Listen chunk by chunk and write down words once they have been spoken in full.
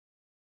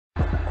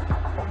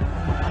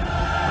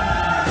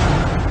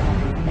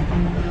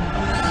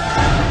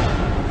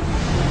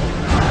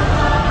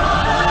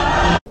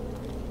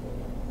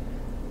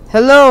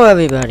Hello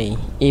everybody,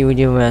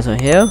 Master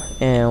here,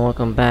 and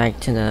welcome back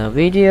to another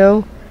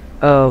video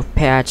of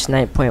patch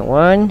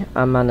 9.1.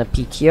 I'm on the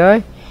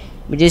PTR.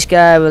 We just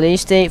got a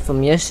release date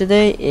from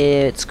yesterday.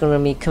 It's gonna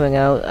be coming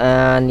out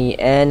on the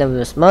end of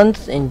this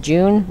month in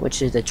June,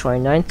 which is the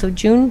 29th of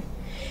June.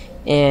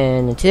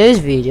 And in today's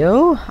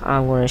video,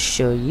 I'm gonna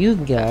show you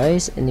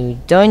guys a new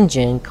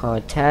dungeon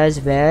called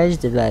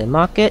Tazavesh, the Battle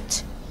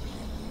Market.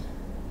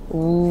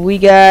 We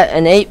got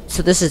an 8,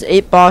 so this is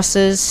 8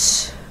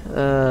 bosses.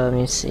 Let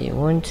me see,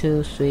 1,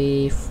 2,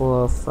 3,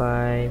 4,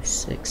 5,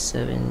 6,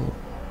 7,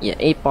 yeah,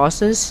 8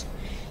 bosses.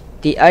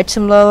 The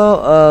item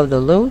level of the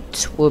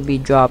loot will be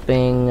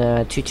dropping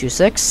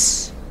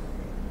 226,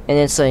 and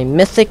it's a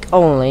mythic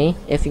only.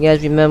 If you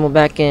guys remember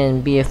back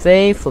in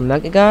BFA for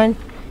Megagon,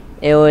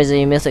 it was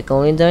a mythic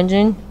only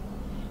dungeon.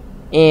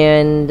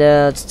 And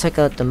let's check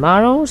out the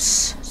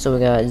models. So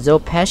we got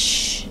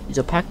Zo'sorg,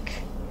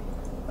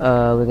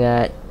 we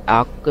got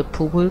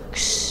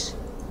Al'ley,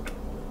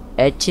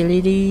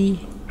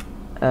 Agility,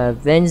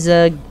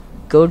 Venza,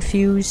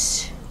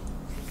 Goldfuse,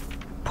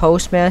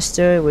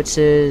 Postmaster, which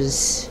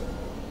is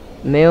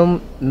Male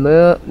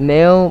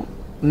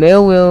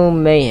Will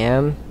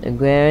Mayhem, the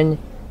Grand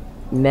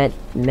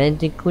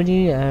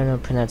Medically, I don't know how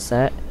to pronounce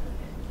that.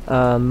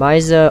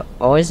 Miza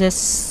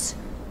Oasis,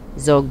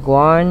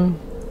 Zo'sorg,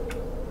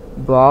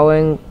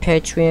 Brawling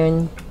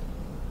Patron,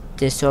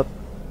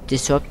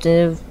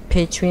 Disruptive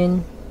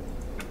Patron,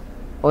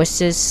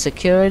 Oasis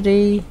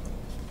Security.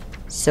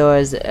 So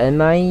as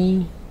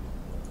MI,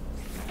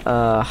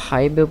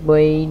 Hybrid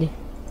Blade,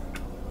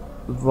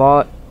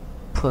 Vault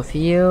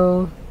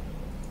Profile,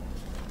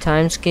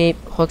 Timescape,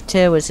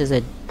 Hooktail, which is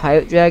a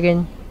Pirate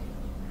Dragon,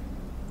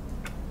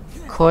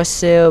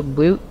 Corsair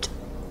Brute,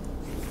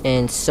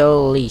 and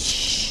Soul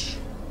Leash.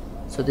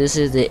 So this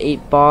is the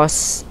 8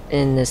 boss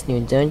in this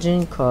new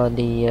dungeon called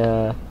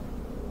the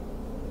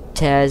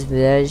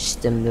Tazavesh,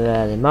 the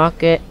Battle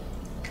Market.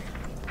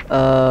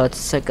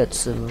 Let's check out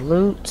some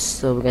loot.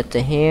 So we got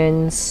the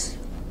hands,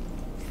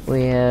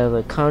 we have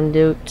a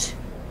conduit,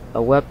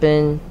 a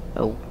weapon,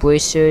 a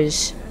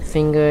bracers,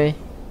 finger,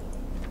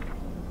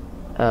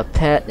 a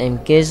pet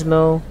named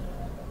Gizmo,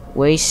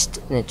 waist,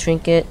 and a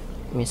trinket.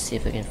 Let me see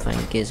if I can find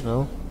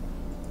Gizmo.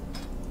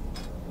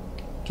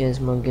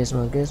 Gizmo.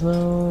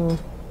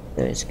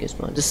 There's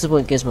Gizmo. This is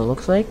what Gizmo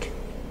looks like.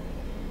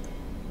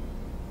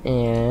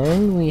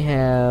 And we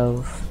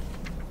have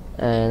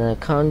a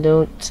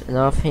conduit, an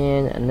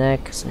offhand, a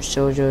neck, some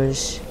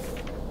shoulders,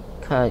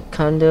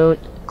 conduit,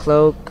 a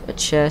cloak, a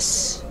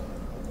chest,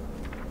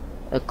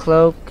 a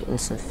cloak,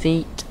 and some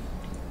feet,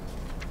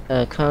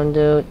 a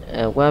conduit,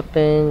 a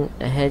weapon,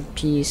 a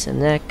headpiece, a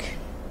neck,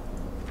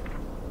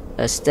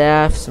 a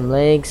staff, some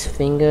legs,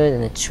 finger,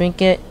 and a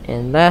trinket.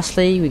 And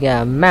lastly, we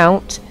got a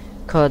mount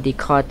called the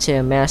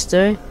Cartel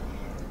Master,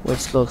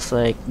 which looks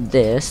like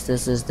this.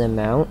 This is the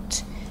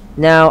mount.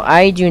 Now,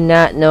 I do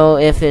not know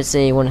if it's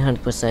a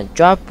 100%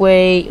 drop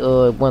weight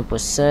or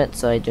 1%,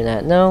 so I do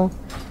not know.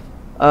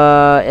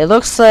 It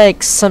looks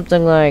like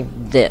something like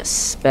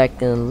this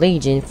back in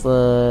Legion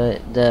for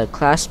the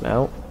class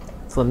mount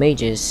for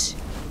mages.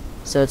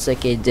 So it's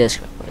like a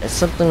disc weapon. It's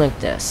something like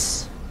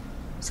this.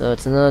 So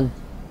it's another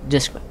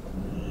disc weapon.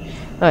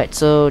 Alright,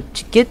 so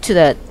to get to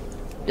that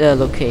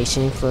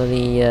location for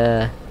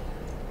the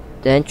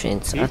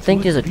entrance, I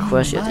think there's a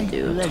quest you have to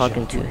do.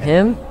 Talking to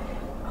him,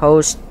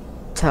 host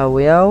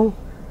Tawel,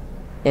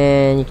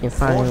 and you can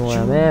find me where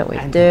I'm at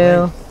right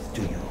there.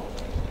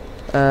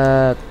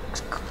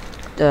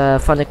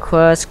 Find a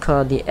quest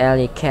called the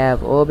Al'ley Cat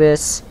of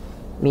Oribos.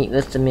 Meet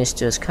with the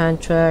Mistress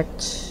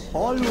Contract.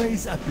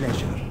 Always a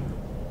pleasure.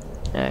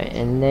 Alright,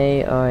 and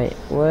they are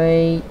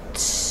wait.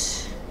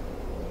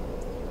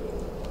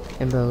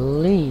 I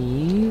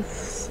believe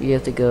you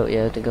have to go. You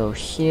have to go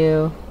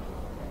here.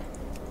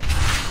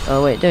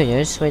 Oh wait, there it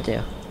is, right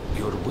there.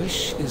 Your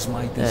wish is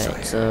my desire.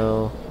 Alright,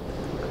 so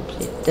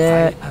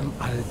that. I am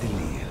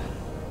Al'ley,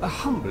 a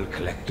humble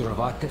collector of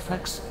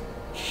artifacts,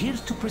 here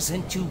to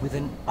present you with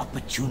an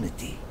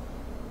opportunity.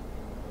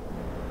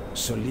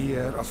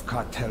 Solier of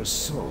Cartel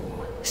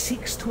Soul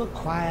seeks to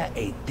acquire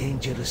a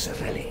dangerous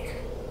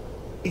relic.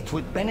 It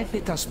would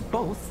benefit us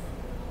both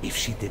if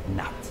she did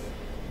not.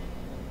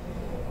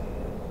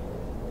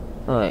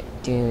 Alright,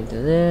 do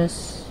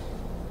this.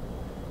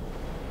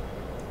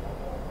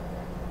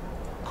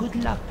 Good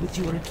luck with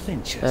your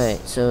adventures.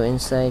 Alright, so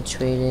inside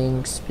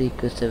trading,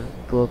 speak with the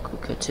broker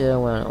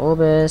Cartel on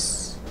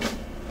Oribos.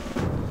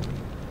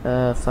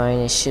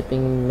 Find a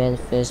shipping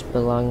manifest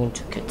belonging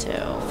to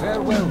Cartel.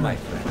 Farewell, my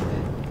friend.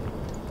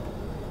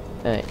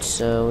 Alright,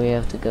 so we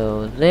have to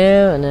go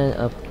there and then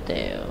up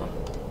there.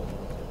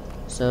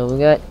 So we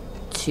got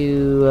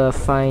to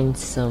find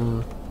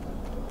some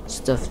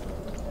stuff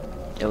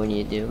that we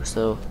need to do.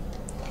 So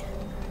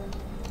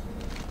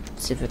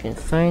let's see if I can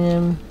find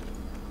him.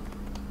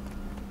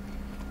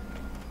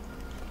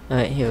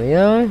 Alright, here we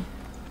are.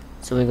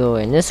 So we go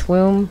in this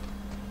room,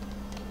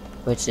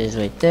 which is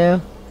right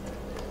there,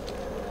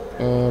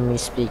 and we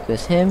speak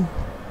with him.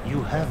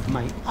 You have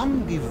my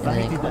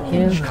undivided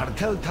attention.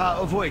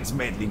 Cartel avoids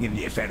meddling in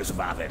the affairs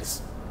of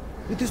others.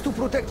 It is to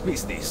protect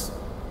business.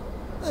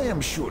 I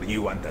am sure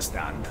you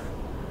understand.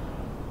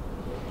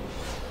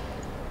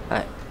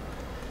 Alright.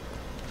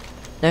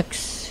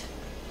 Next.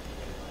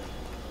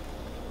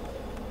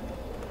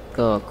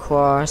 Go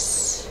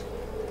across.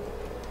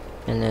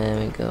 And then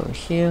we go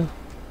here.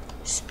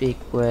 Speak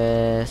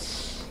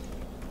with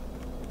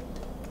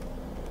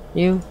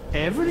you.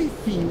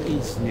 Everything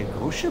is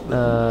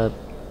negotiable.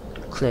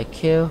 Click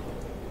here.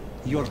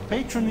 Your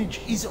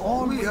patronage is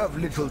all. We have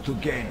little to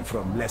gain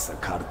from lesser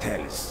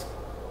cartels.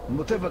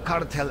 Whatever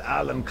cartel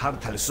Allen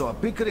cartel saw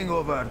bickering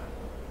over,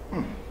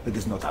 it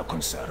is not our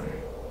concern.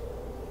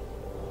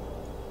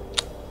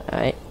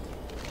 Alright.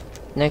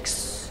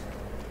 Next,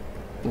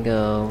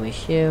 go over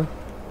here.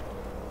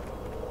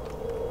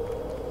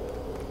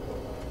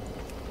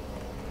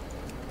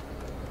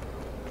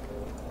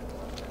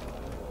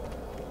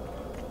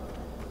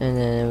 And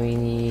then we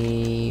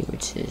need,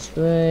 which is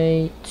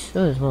right.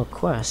 Oh, there's more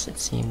quests, it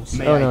seems.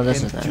 May oh no, I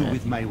this is tempt not you it.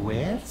 with my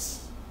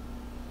wares?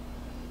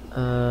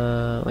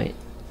 Wait.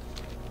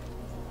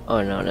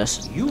 Oh no, this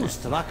is. You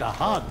struck a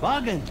hard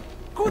bargain.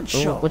 Good Oh,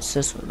 shot. what's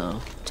this one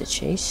though? To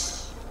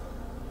chase?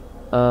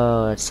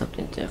 Oh, it's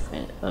something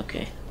different.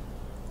 Okay.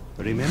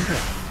 Remember,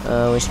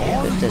 We speak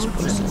all with this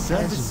goods and person.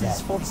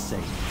 services for sale.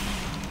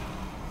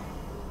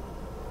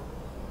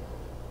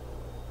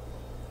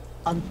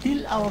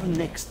 Until our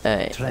next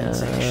Alright.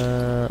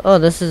 transaction. Oh,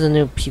 this is a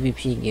new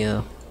PvP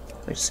gear,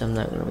 which I'm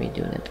not gonna be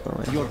doing at the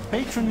moment. Your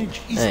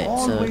patronage is Alright,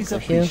 so always go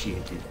here.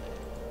 appreciated.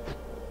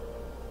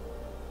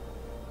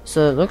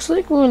 So it looks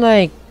like we're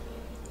like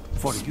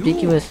For speaking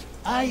you, with.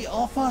 I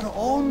offer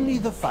only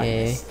the Okay.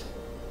 finest.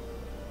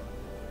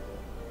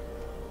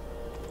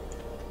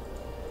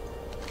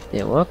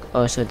 Did it work?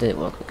 Oh, so it did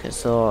work. Okay,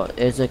 so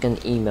it's like an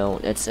email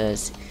that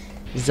says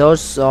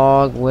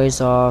Zo'sorg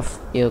weighs off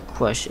your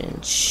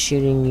question,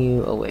 shooting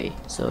you away.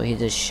 So he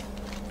just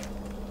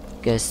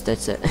guess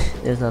that's it.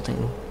 There's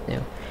nothing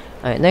there.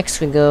 Alright, next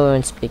we go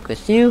and speak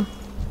with you.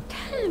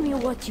 Tell me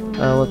what you need.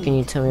 What can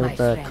you tell me my about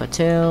the friend.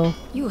 cartel?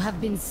 You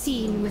have been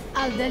seen with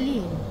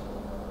Al'ley.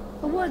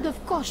 A word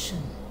of caution.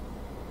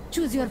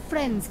 Choose your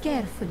friends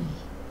carefully,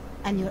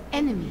 and your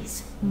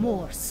enemies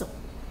more so.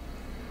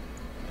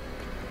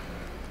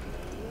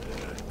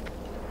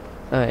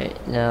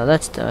 Alright, now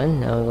that's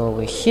done. Now we go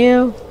over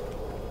here.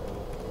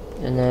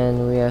 And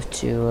then we have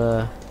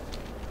to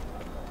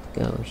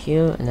go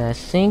here. And I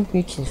think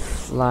we can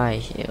fly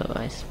here,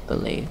 I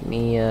believe.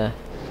 Me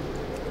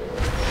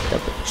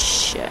double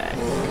check.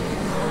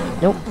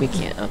 Nope, we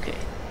can't. Okay.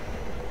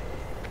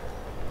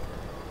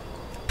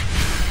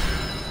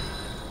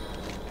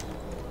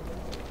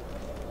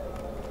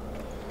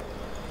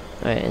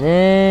 Alright, and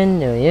then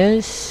there he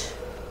is.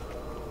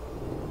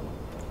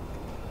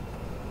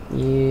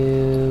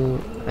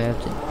 I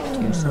have to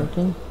do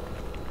something.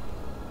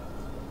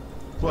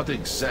 What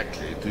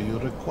exactly do you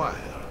require?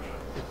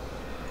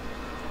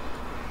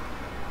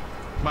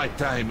 My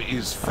time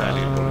is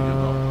valuable, you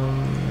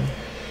know.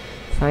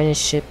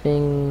 Finest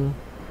shipping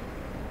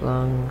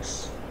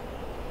lungs.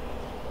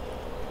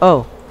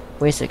 Oh,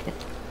 wait a second.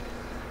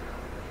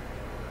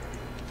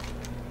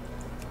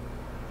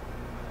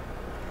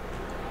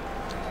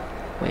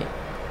 Wait.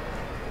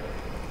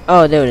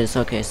 Oh, there it is.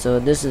 Okay, so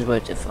this is where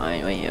to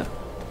find right here.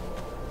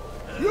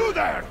 You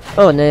there!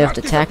 Oh, and then you have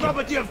to That is attack the him.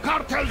 property of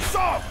cartel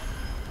Saw!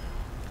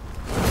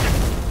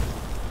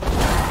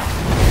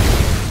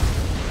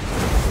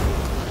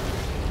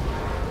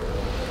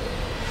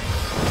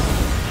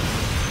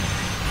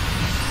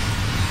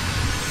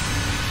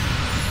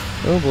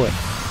 Oh boy.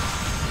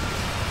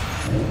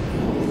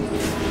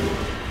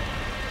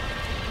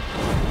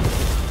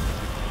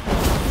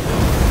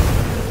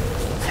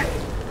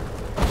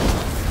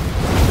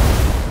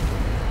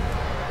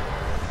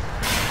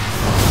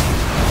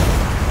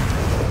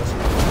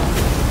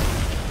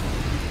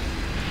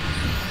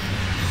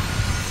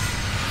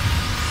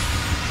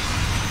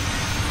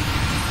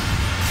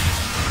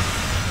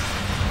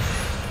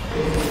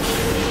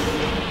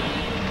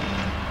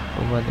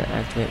 I want to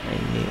activate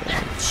my new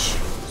edge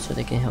so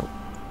they can help.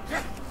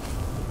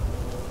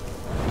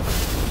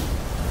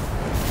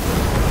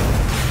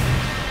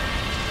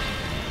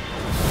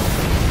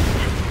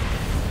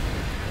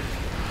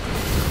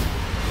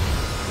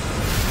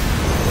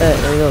 Alright,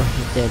 there we go,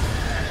 he's dead.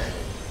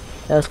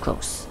 That was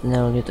close.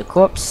 Now we'll do the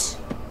corpse.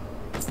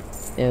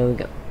 There we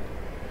go.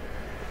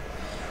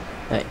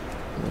 Alright,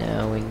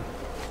 now we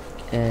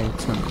and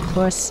some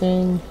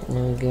person, and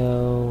then we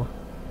go.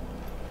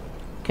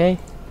 Okay.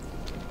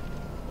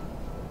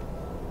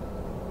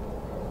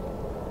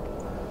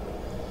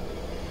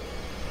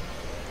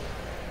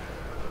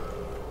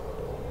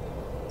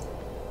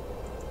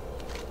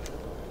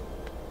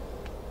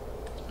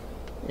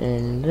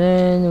 And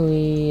then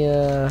we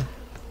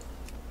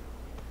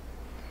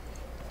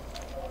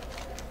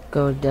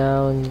go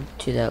down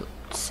to that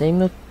same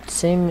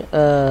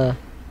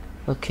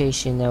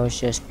location that was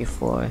just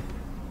before.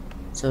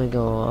 So we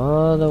go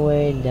all the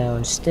way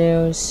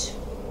downstairs.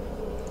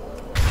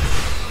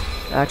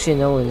 Actually,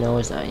 no one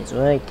knows that. He's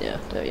right there.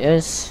 There he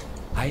is.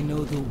 I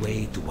know the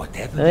way to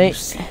whatever you Right,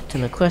 seek.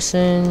 turn the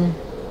question.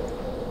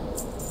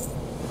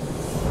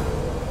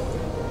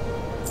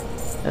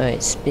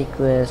 Alright, speak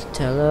with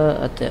Teller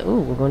at the...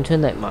 Ooh, we're going to the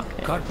night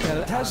market.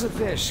 Cartel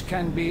Tazavesh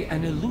can be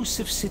an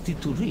elusive city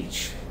to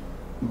reach,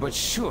 but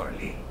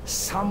surely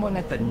someone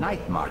at the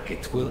night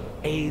market will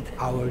aid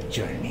our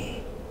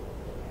journey.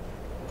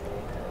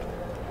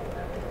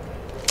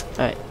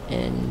 Alright,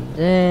 and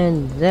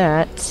then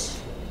that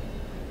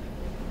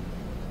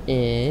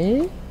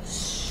is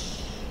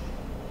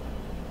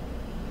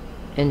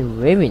in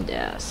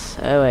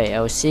Ravendeath. Alright, I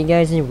will see you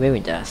guys in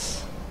Ravendeath.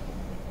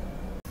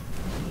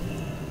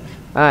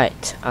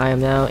 Alright, I am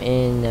now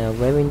in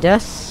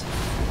Ravendeath.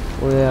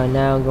 We are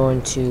now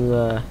going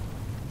to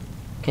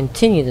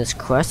continue this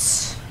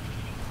quest,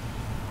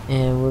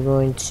 and we're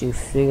going to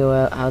figure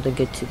out how to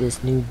get to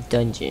this new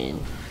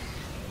dungeon.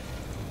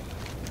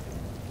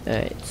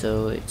 Alright,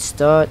 so it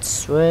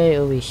starts right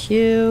over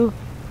here.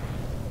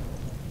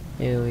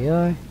 Here we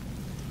are.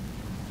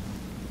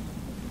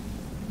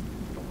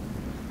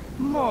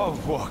 More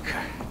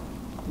Walker.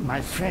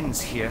 My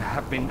friends here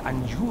have been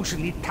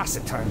unusually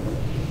taciturn.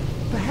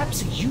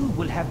 Perhaps you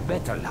will have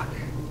better luck.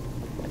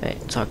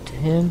 Alright, talk to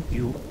him.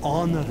 You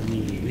honor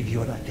me with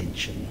your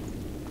attention.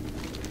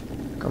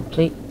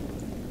 Complete.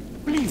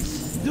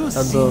 Please, do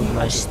Above see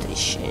my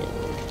station.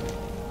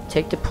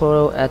 Take the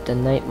portal at the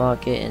night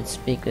market and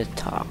speak with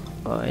Talk.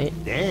 Alright.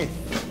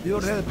 death.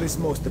 Your help is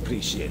most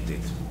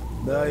appreciated.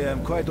 I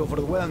am quite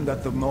overwhelmed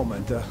at the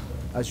moment,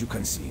 as you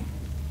can see.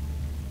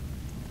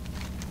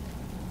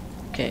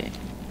 Okay.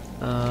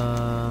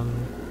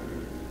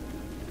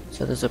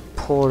 So there's a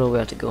portal we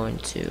have to go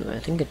into. I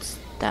think it's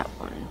that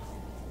one.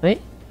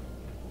 Wait.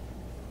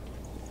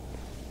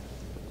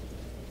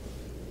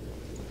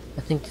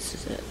 I think this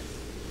is it.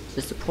 Is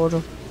this the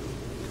portal?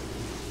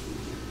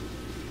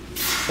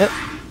 Yep.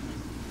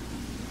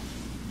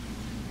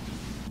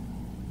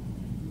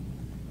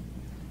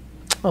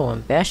 Oh,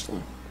 I'm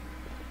Bastion.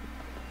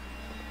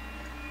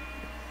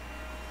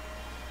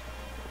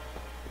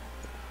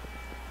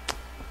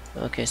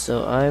 Okay,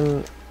 so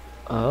I'm...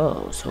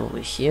 Oh, so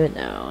we're here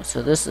now.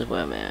 So this is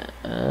where I'm at.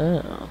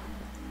 Oh.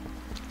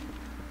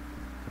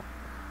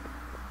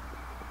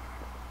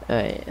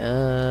 Alright,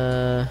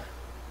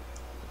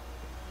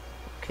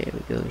 okay, we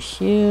go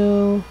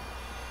here.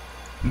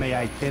 May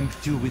I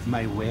tempt you with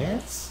my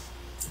wares?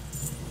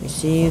 We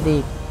see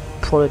the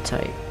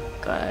prototype.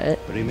 Got it.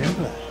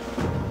 Remember,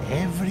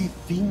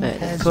 everything Alright,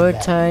 the has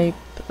prototype.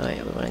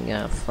 Alright, we're gonna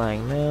get a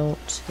flying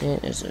mount. Yeah,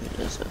 is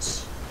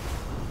this?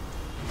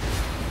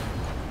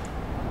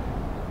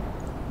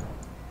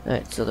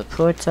 Alright, so the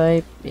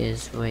prototype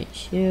is right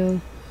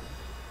here.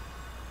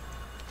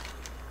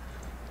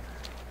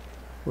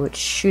 Which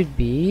should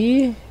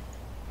be...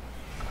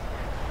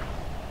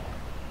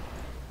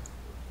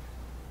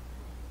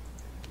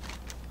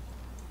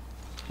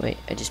 Wait,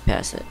 I just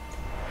passed it.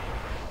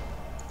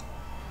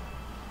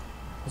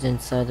 Is it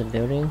inside the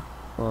building?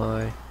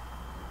 Or...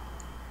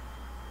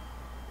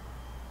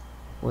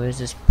 Where's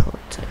this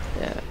prototype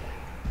at?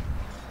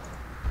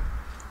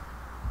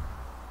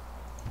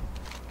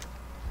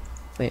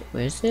 Wait,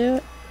 where's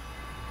it?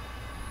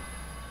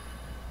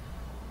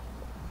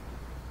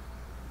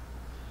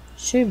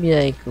 Should be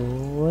like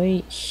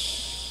right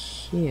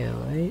here,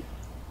 right?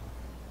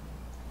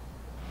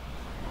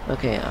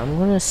 Okay, I'm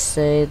gonna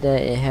say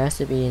that it has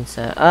to be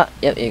inside. Ah,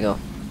 yep, here you go.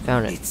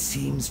 Found it. It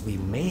seems we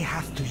may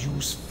have to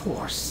use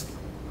force.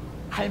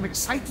 I'm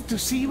excited to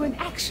see you in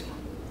action.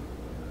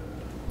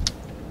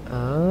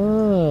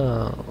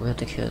 Oh, we have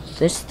to kill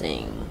this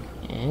thing.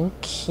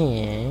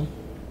 Okay.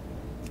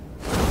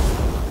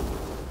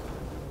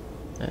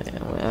 Alright,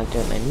 I'm gonna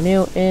activate my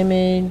mirror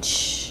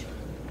image.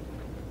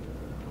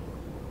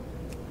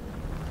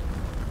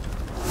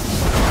 I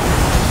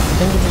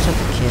think we just have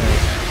to kill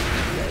it.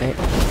 Right?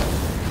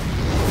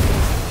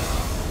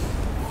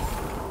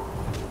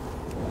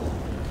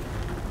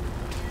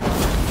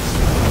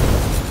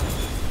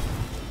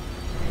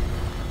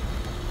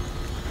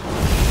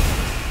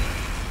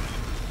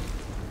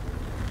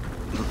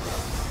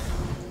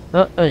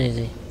 Oh, oh,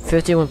 easy.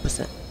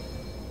 51%.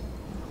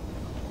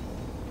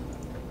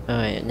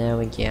 Alright, now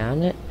we get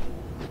on it.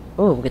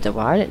 Oh, we get to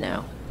ride it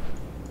now.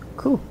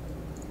 Cool.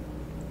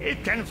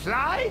 It can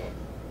fly?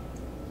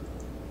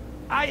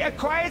 I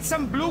acquired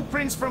some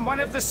blueprints from one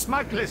of the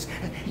smugglers.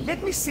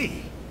 Let me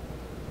see.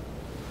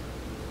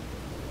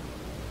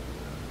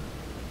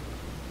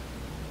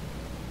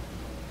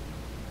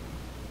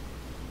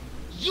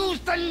 Use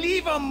the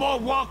lever, more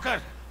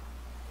Walker.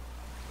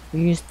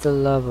 Use the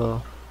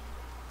lever.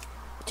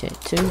 Okay,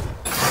 2.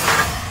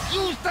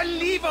 Use the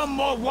lever,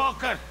 more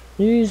Walker.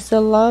 Use the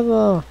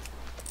lever.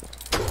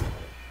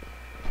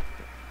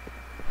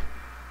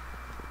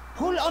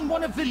 Pull on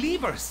one of the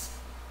levers.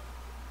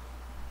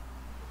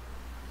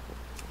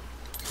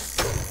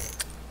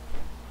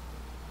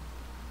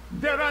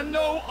 There are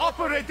no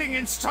operating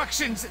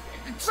instructions.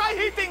 Try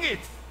hitting it.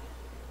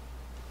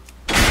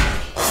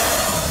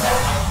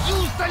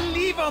 Use the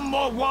lever,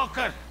 more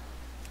Walker.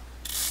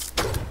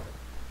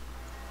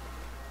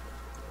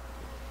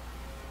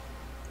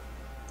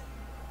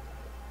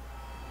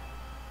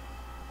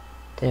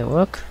 Did it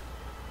work?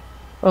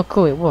 Oh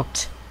cool, it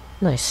worked.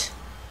 Nice.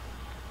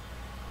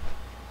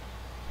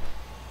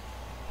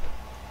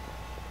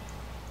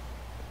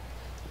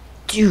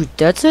 Dude,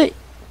 that's an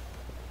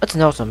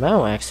awesome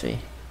ammo actually.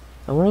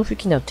 I wonder if we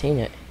can obtain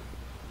it.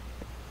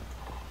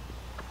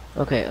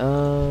 Okay,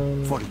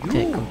 For you,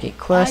 okay, complete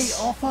quest.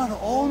 I offer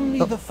only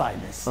the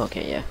finest.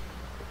 Okay, yeah.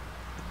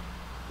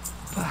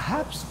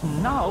 Perhaps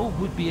now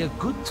would be a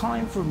good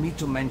time for me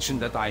to mention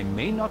that I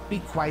may not be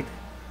quite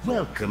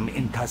welcome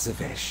in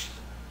Tazavesh.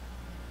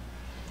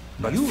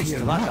 But You fear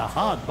struck a not,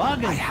 hard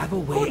bargain. I have a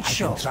way Good I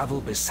show. can travel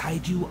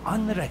beside you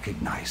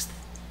unrecognized.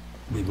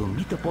 We will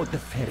meet aboard the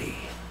ferry.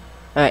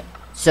 Alright,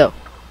 so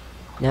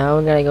now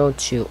we're gonna go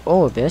to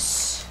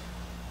Oribos.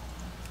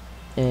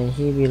 And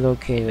he'll be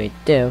located right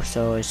there,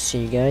 so I'll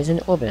see you guys in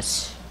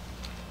Oribos.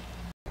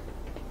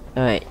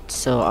 Alright,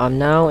 so I'm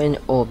now in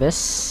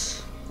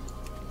Oribos.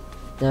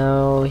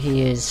 Now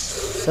he is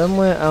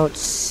somewhere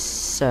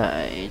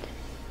outside.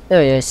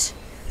 There he is.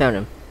 Found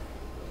him.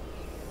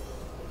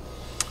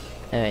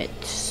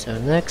 Alright, so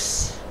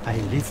next. I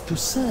live to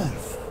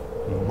serve.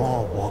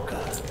 More Walker.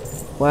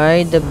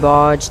 Ride the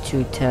barge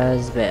to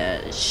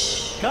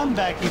Tazavesh. Come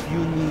back if you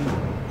need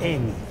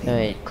anything.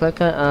 Alright,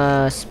 click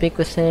on speak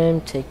with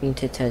him, take me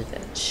to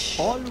Tazavesh.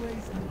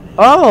 Always.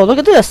 Oh, look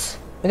at this!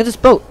 Look at this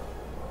boat!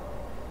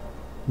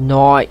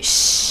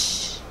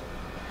 Nice!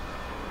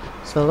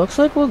 So it looks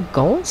like we're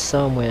going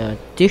somewhere.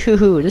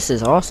 Dude, this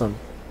is awesome.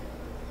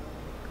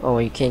 Oh,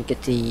 you can't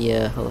get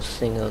the whole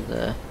thing of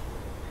the...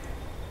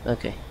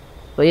 Okay.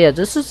 But yeah,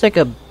 this is like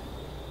a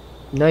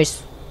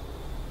nice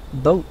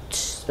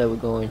boat that we're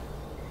going.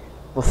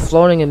 We're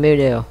floating in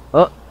midair.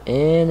 Oh,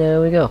 and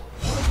there we go.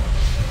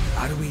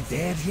 Are we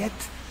there yet?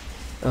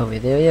 Are we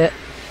there yet?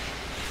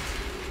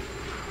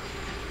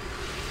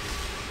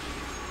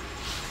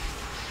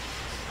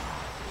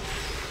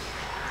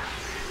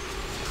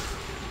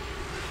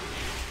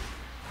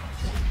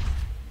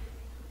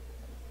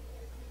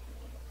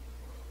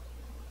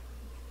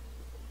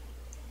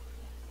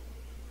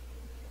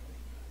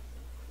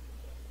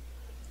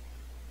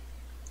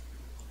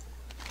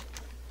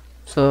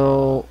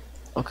 So,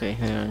 okay,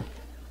 hang on.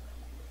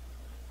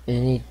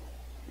 Is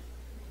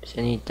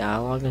any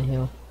dialogue in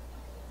here?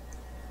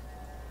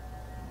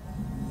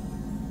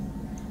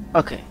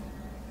 Okay.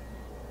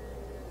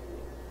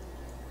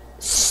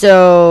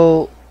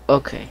 So,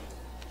 okay.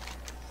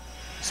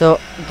 So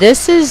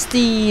this is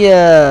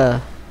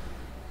the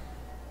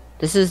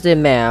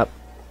map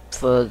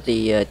for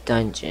the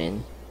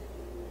dungeon.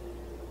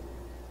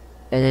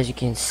 And as you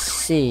can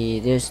see,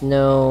 there's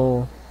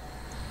no...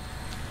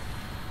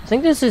 I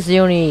think this is the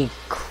only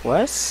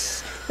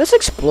quest. Let's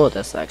explore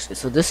this actually.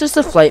 So this is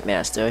the flight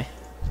master.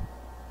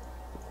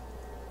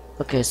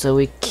 Okay, so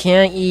we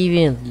can't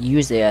even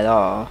use it at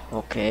all.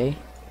 Okay.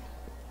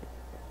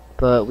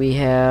 But we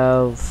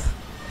have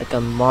like a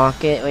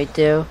market right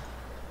there.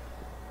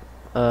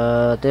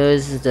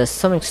 There's the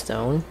summoning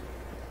stone.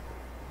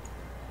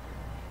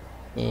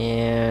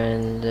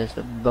 And there's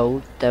a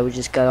boat that we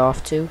just got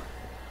off to.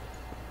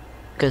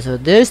 Okay, so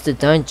there's the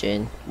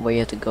dungeon where you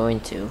have to go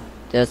into.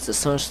 That's the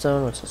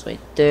sunstone, which is right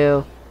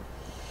there.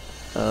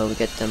 We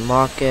got the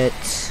market.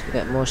 We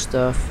got more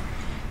stuff.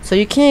 So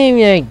you can't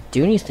even like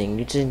do anything.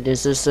 You just,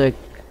 there's just like,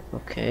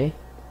 okay.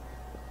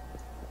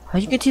 How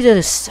you get to the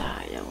other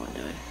side? I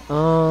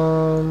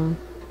wonder.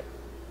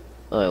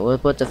 Alright, we're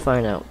about to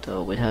find out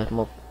though. We have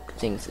more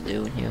things to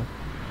do in here.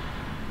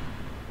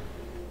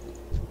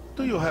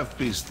 Do you have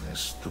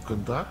business to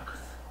conduct?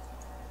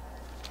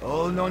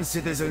 All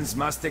non-citizens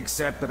must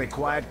accept the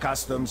required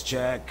customs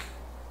check.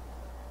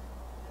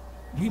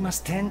 We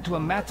must tend to a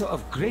matter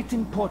of great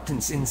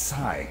importance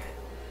inside.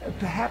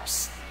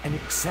 Perhaps an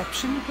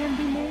exception can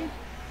be made?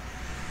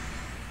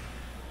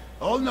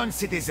 All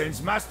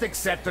non-citizens must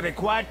accept the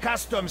required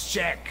customs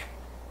check.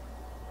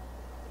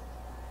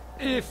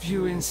 If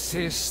you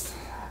insist,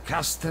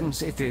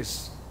 customs it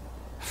is.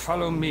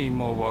 Follow me,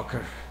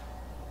 Walker.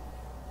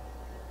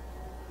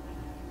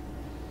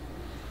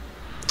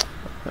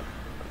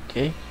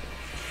 Okay.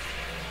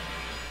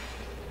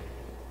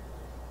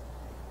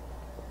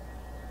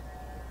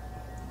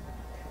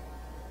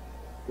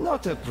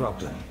 Not a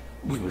problem.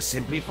 We will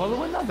simply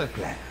follow another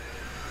plan.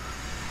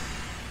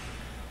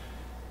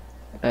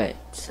 Alright,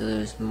 so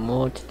there's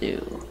more to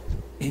do.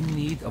 In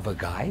need of a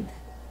guide?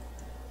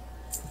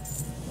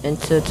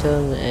 Enter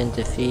turn and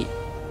defeat.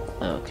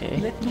 Okay.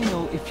 Let me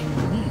know if you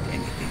need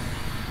anything.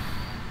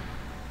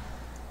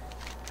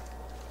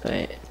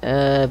 Right.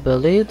 I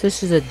believe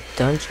this is a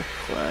dungeon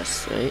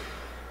quest, right?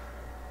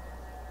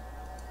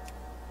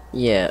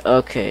 Yeah,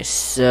 okay,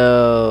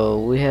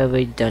 so we have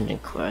a dungeon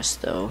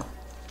quest though.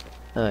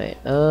 Alright,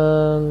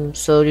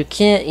 so you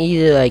can't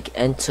either like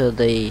enter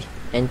the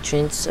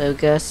entrance, I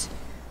guess.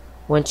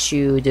 Once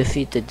you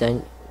defeat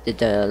the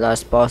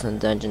last boss in the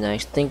dungeon, I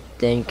think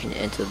then you can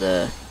enter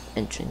the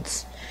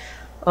entrance.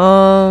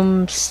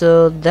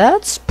 So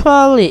that's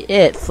probably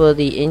it for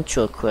the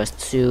intro quest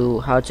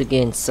to how to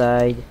get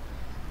inside.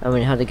 I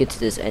mean, how to get to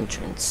this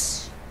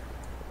entrance.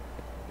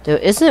 There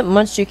isn't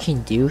much you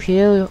can do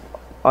here.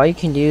 All you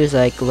can do is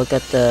like look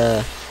at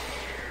the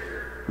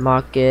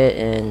market,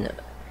 and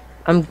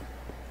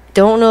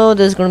don't know.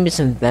 There's gonna be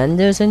some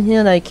vendors in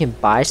here that you can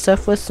buy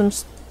stuff with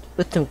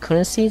with some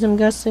currencies, I'm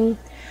guessing.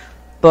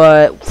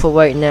 But for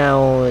right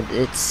now,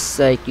 it's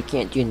like you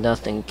can't do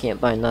nothing, you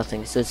can't buy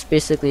nothing. So it's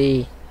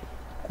basically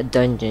a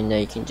dungeon that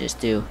you can just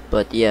do.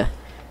 But yeah,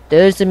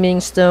 there's the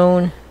meeting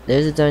stone,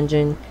 there's a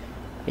dungeon.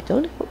 Wait,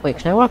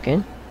 can I walk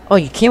in? Oh,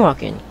 you can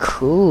walk in.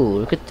 Cool,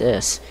 look at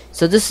this.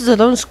 So this is a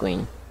loan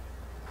screen.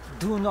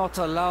 Do not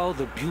allow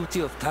the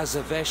beauty of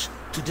Tazavesh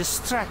to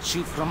distract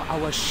you from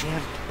our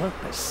shared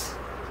purpose.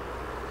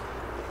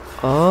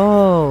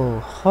 Oh,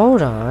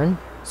 hold on.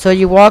 So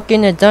you walk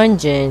in a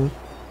dungeon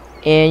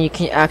and you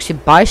can actually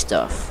buy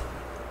stuff.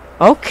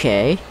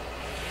 Okay.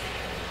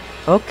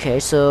 Okay,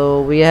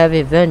 so we have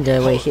a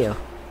vendor right here.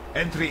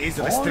 Entry is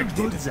All restricted.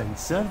 goods and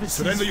services.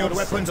 Surrender your for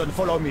weapons sale. and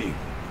follow me.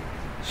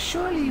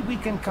 Surely we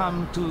can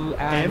come to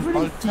an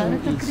Everything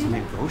ultimate is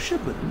agreement.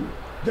 negotiable.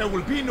 There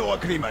will be no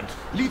agreement.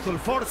 Lethal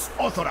force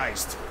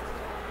authorized.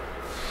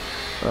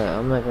 Alright,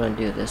 I'm not gonna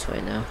do this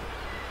right now.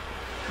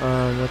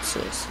 What's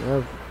this?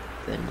 No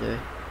vendor.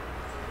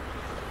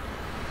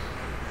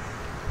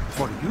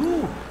 For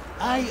you,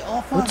 I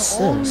offer What's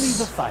only this?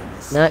 the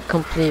finest. Not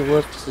complete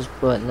worth,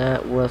 but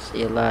not worth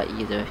a lot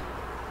either.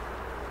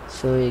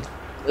 So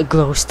a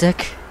glow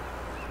stick,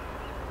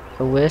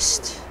 a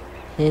wrist,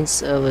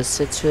 hints of a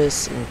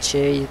citrus and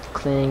cherry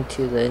cling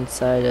to the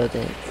inside of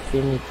the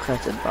finely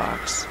crafted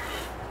box.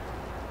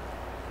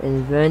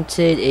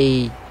 Invented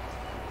a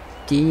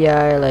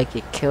DI like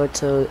a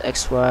Kyoto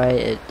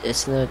XY,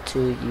 it's not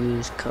to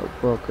use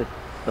book.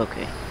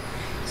 Okay,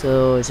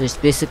 so it's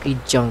just basically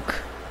junk.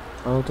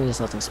 I don't think there's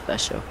nothing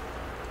special.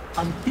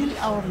 Until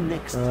our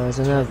next. Is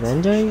there not a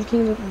vendor you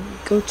can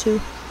go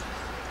to?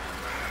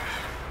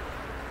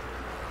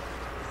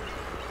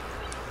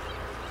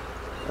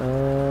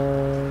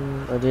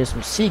 Oh, there's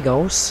some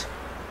seagulls.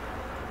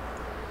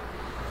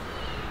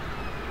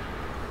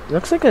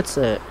 Looks like that's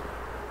it.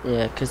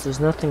 Yeah, cause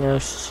there's nothing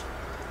else.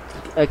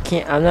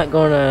 I'm not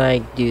gonna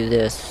like do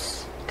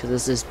this, cause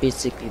this is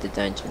basically the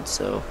dungeon.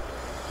 So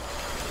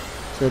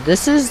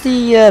this is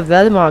the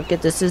value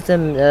market. This is the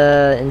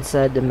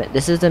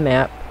this is the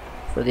map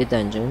for the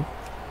dungeon.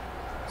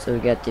 So we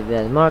got the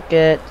value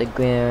market, the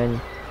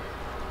grand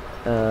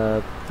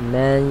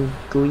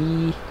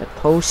Mangui, the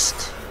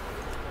post,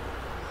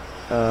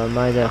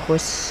 the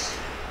horse,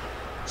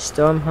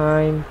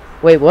 Stormheim.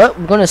 Wait, what?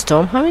 We're going to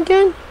Stormheim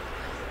again?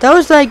 That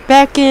was like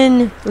back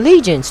in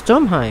Legion,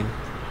 Stormheim.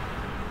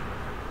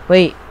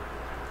 Wait,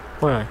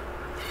 hold on.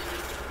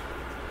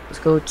 Let's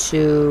go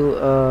to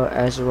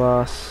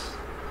Azeroth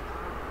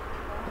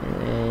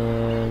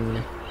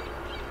and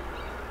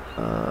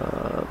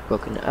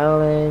Broken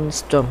Island,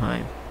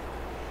 Stormheim.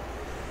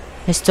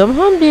 Has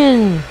Stormheim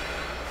been?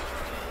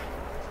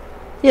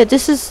 Yeah,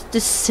 this is the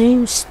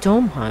same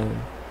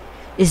Stormheim.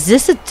 Is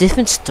this a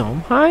different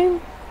Stormheim?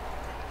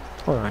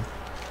 Hold on.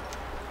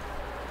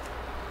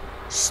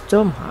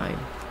 Stormheim.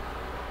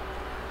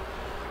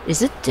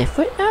 Is it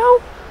different now?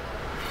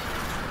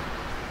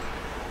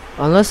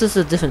 Unless it's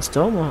a different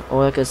Stormheim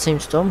or like the same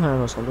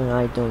Stormheim or something,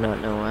 I do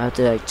not know. I have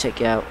to like check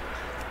it out.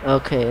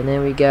 Okay, and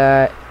then we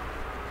got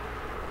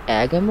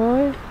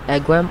Agramar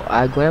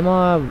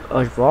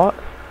or Rot.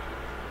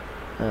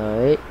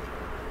 Alright.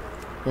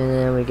 And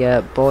then we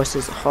got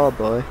Boss's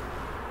Harbor.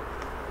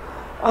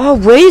 Oh,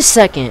 wait a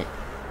second.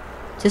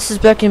 This is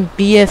back in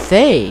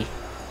BFA.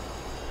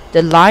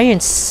 The Lion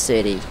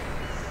City.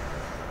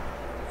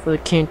 For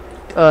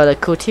the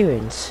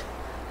Coterians.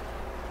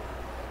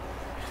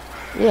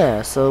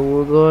 Yeah, so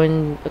we're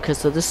going. Okay,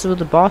 so this is where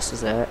the boss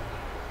is at.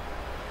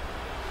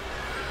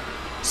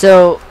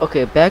 So,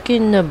 okay, back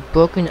in the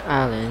Broken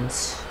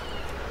Islands.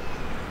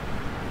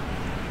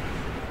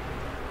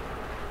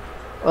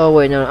 Oh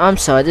wait, no, I'm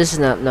sorry. This is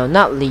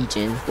not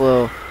Legion.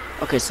 Well,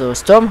 okay, so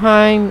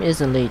Stormheim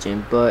isn't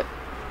Legion, but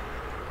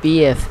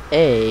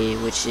BFA,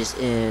 which is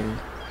in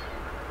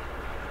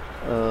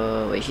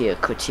right here,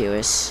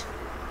 Coterius.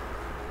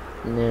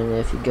 And then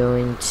if you go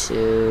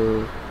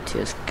into wait,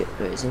 is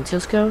it in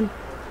Tilscone?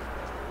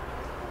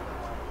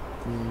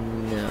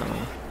 No.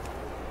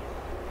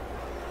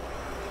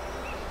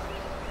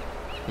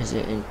 Is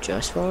it in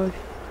Justfog?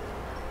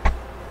 I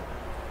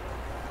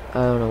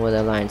don't know where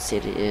that Lion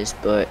City is,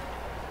 but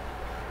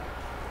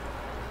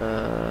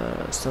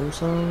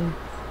Samsung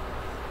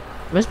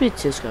must be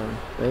Tilscone,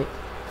 right?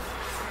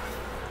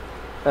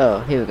 Oh,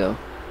 here we go.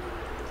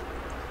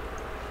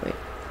 Wait.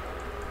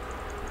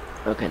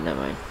 Okay, never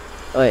mind.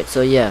 Alright,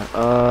 so yeah,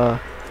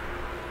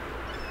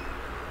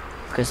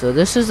 okay, so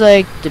this is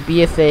like the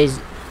BFA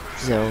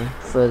zone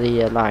for the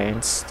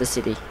Alliance, the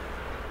city.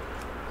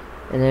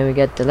 And then we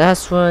got the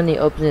last one, the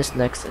Openness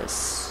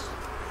Nexus.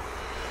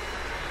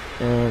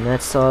 And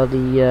that's all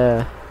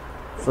the,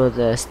 for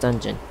this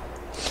dungeon.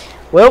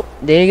 Well,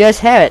 there you guys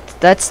have it.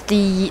 That's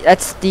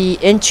the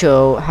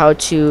intro, how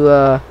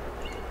to,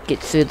 get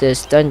through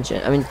this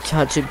dungeon. I mean,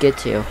 how to get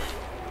to.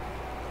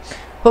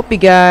 Hope you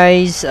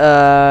guys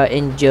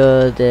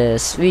enjoyed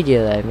this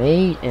video that I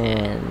made,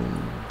 and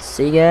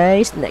see you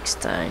guys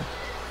next time.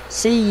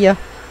 See ya.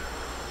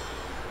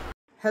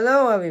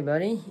 Hello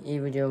everybody,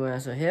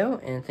 Master here,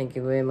 and thank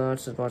you very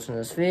much for watching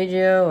this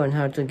video on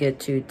how to get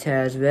to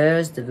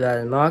Tazavesh, the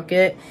battle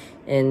market,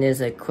 and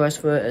there's a quest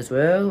for it as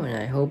well, and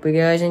I hope you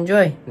guys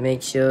enjoy.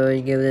 Make sure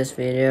you give this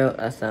video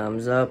a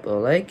thumbs up or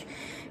like,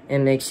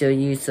 and make sure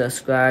you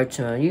subscribe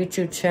to my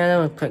YouTube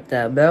channel and click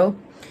that bell,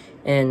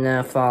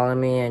 and follow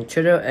me on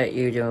Twitter at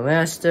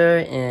Master,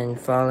 and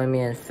follow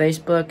me on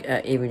Facebook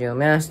at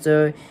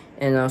Master,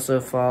 and also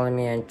follow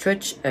me on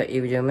Twitch at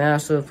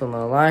Master for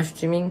more live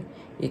streaming.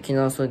 You can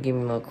also give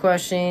me more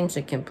questions.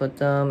 You can put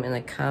them in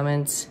the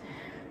comments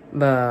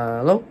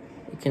below.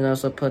 You can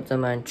also put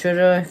them on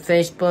Twitter,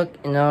 Facebook,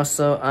 and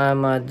also on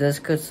my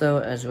Discord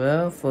server as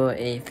well for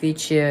a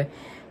future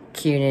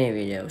Q&A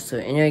video. So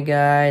anyway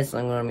guys,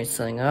 I'm going to be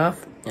signing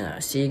off, and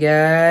I'll see you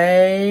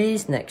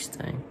guys next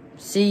time.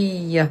 See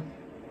ya!